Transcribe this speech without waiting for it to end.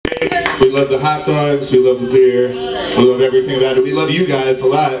We love the hot dogs, we love the beer, we love everything about it. We love you guys a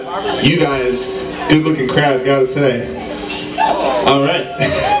lot. You guys, good looking crowd, gotta say. Alright.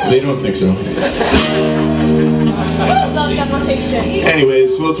 They don't think so.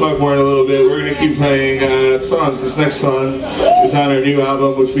 Anyways, we'll talk more in a little bit. We're going to keep playing songs. This next song is on our new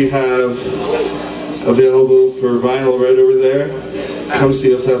album, which we have available for vinyl right over there. Come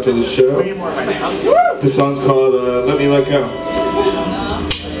see us after the show. This song's called Let Me Let Go.